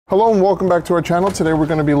Hello and welcome back to our channel. Today we're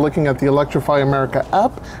going to be looking at the Electrify America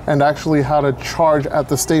app and actually how to charge at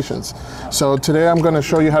the stations. So today I'm going to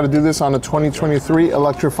show you how to do this on a 2023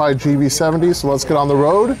 Electrify GV70. So let's get on the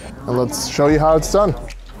road and let's show you how it's done.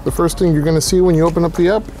 The first thing you're going to see when you open up the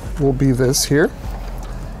app will be this here,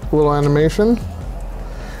 a little animation,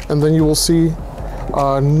 and then you will see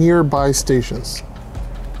nearby stations.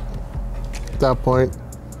 At that point,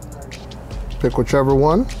 pick whichever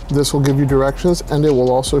one. This will give you directions and it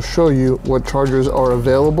will also show you what chargers are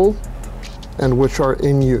available and which are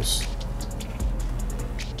in use,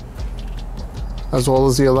 as well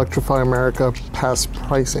as the Electrify America Pass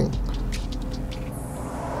pricing.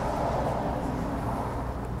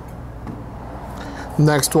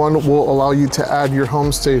 Next one will allow you to add your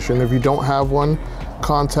home station. If you don't have one,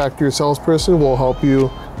 contact your salesperson. We'll help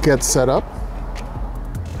you get set up.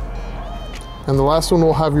 And the last one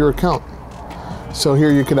will have your account. So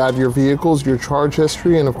here you could add your vehicles, your charge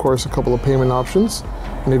history, and of course a couple of payment options.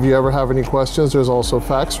 And if you ever have any questions, there's also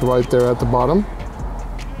fax right there at the bottom,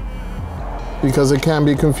 because it can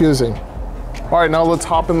be confusing. All right, now let's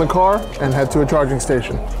hop in the car and head to a charging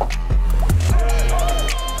station.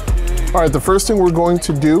 All right, the first thing we're going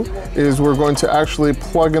to do is we're going to actually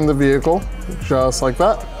plug in the vehicle, just like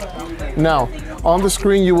that. Now, on the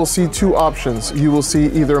screen, you will see two options. You will see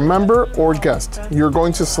either member or guest. You're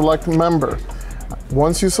going to select member.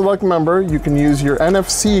 Once you select member, you can use your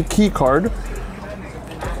NFC key card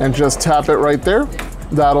and just tap it right there.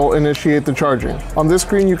 That'll initiate the charging. On this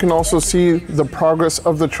screen, you can also see the progress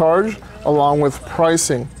of the charge along with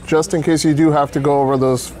pricing, just in case you do have to go over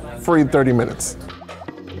those free 30 minutes.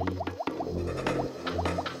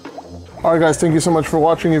 All right, guys, thank you so much for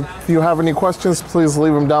watching. If you have any questions, please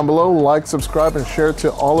leave them down below. Like, subscribe, and share it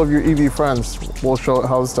to all of your EV friends. We'll show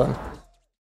how it's done.